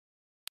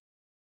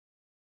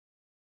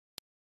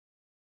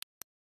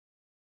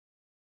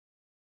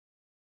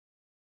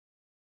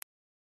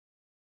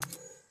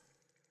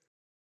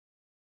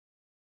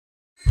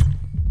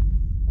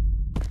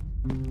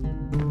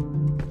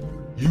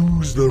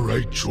Use the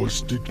right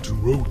joystick to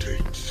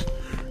rotate.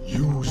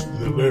 Use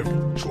the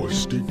left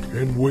joystick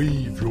and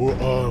wave your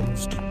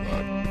arms to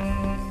run.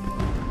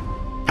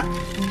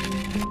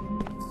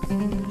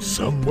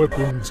 Some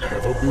weapons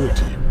have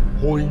ability.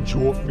 Point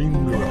your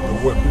finger at the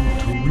weapon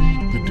to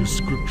read the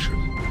description.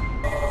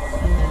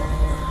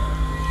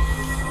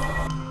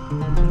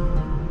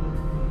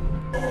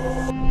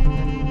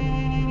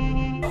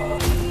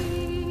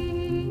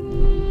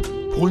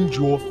 Point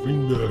your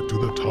finger to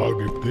the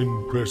target,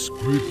 then press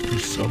grip to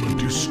summon.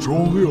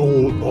 Destroy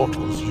all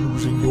mortals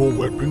using your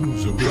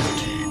weapon's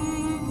ability.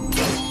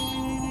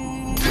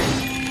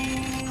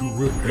 To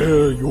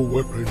repair your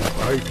weapon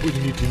by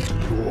putting it into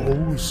your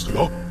own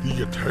slot,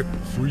 the attack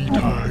 3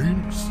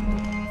 times.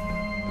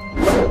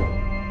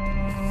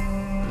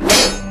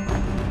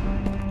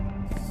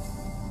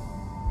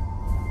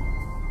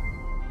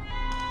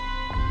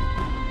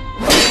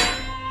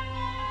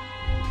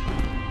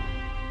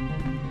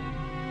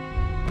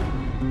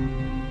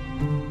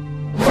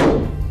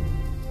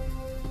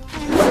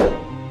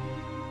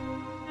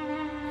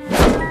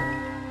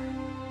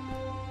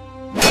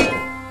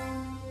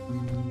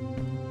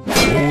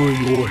 Lower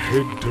your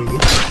head to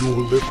look at your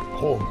left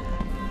palm.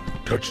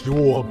 Touch the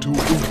orb to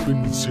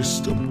open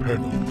system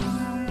panel.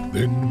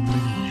 Then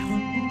leave.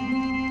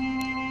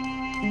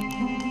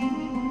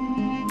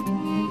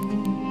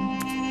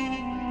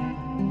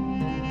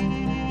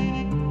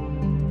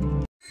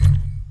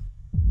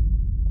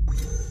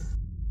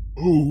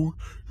 Oh,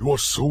 your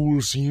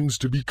soul seems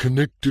to be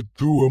connected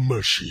through a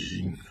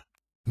machine.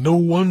 No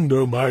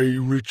wonder my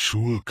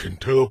ritual can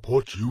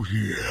teleport you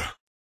here.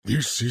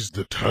 This is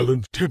the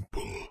Talent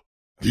Temple.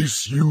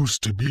 This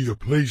used to be the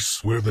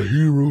place where the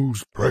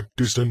heroes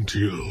practiced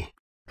until,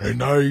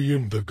 and I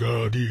am the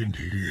guardian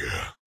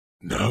here.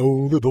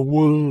 Now that the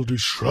world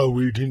is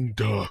shrouded in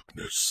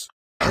darkness,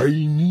 I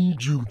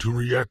need you to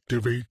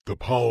reactivate the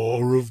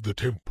power of the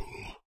temple.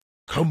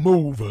 Come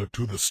over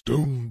to the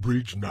stone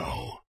bridge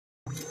now.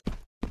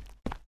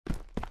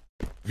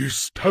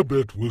 This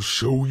tablet will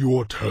show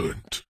your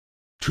talent.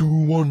 To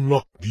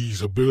unlock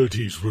these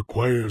abilities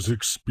requires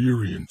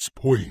experience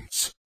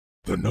points.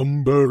 The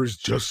number is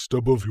just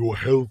above your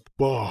health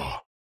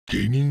bar.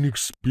 Gaining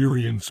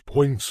experience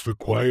points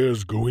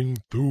requires going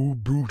through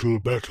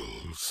brutal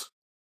battles.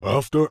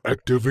 After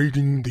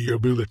activating the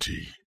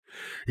ability,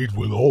 it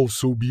will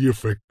also be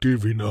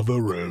effective in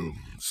other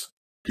realms.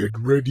 Get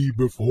ready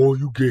before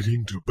you get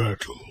into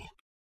battle.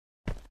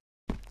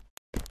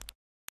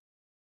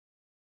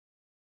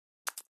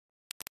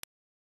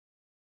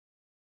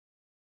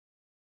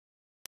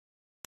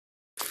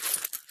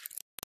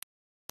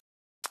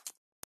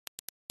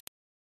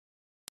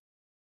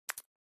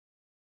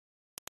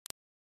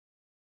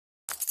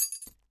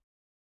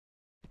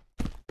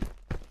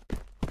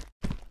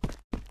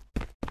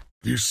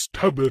 This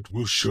tablet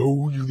will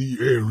show you the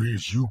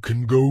areas you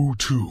can go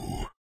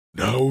to.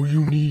 Now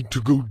you need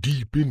to go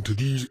deep into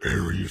these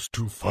areas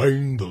to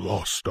find the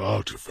lost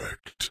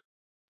artifact.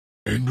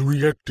 And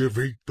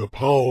reactivate the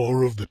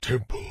power of the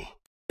temple.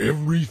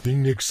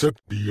 Everything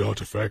except the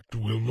artifact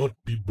will not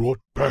be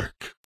brought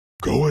back.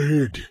 Go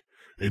ahead,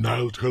 and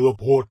I'll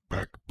teleport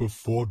back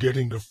before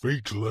getting the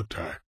fatal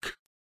attack.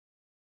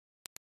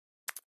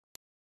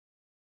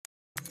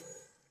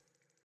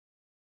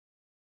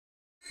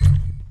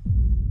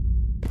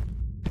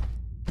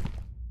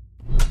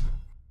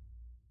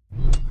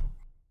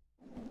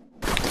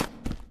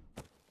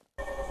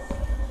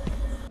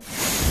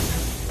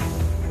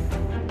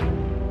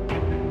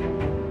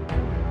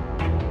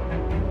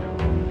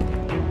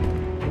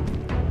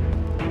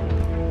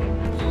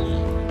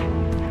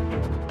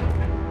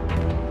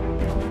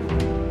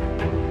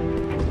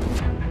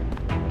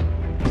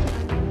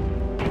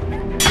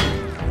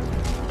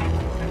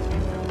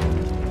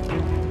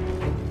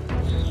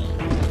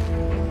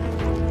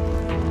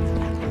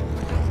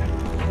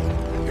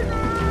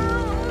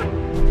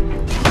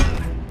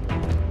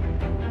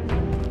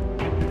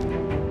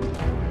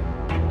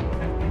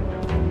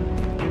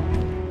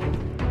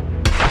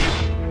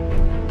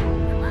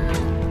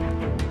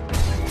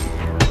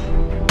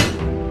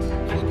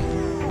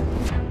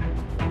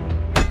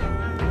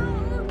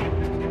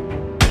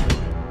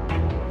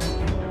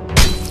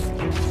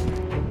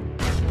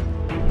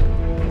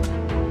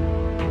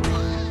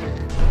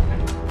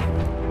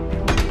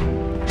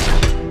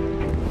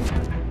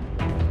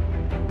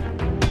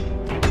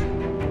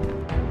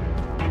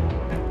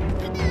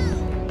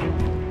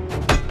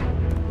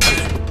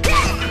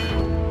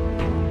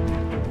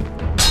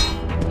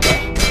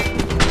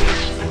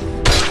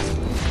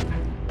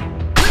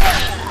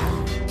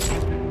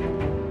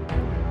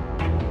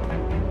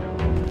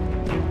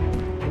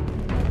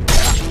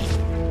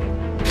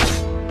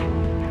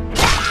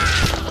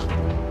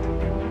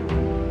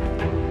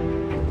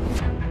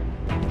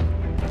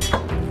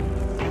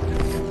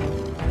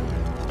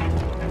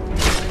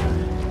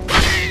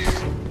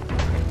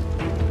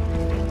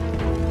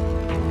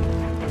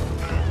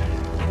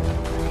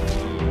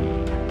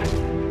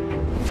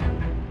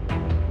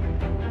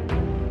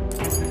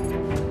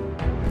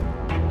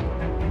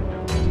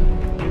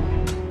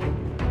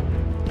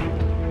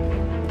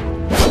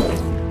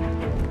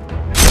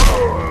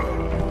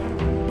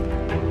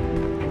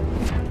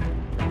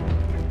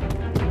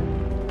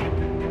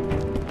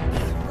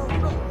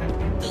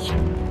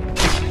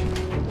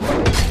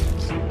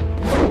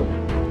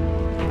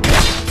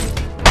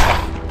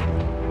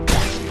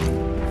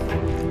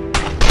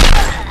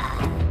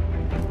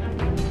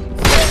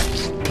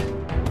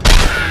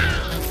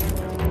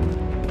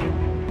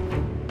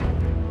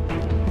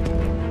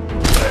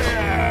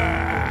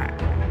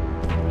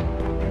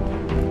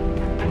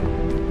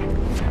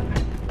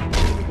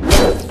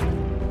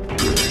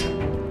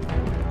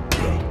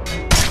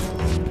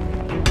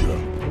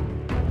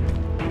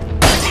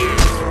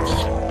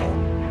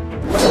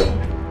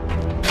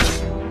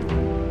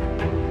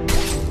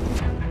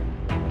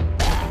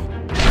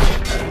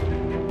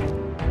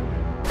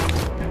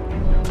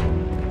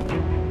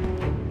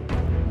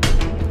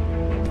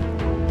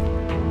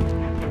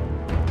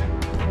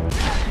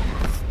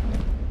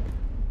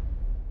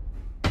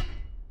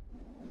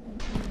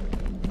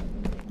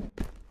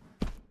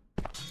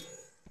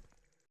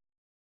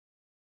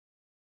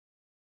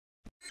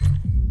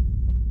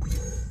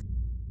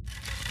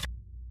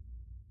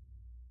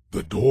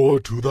 The door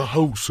to the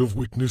House of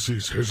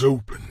Witnesses has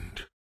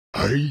opened.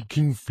 I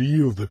can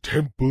feel the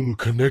temple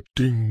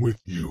connecting with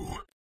you.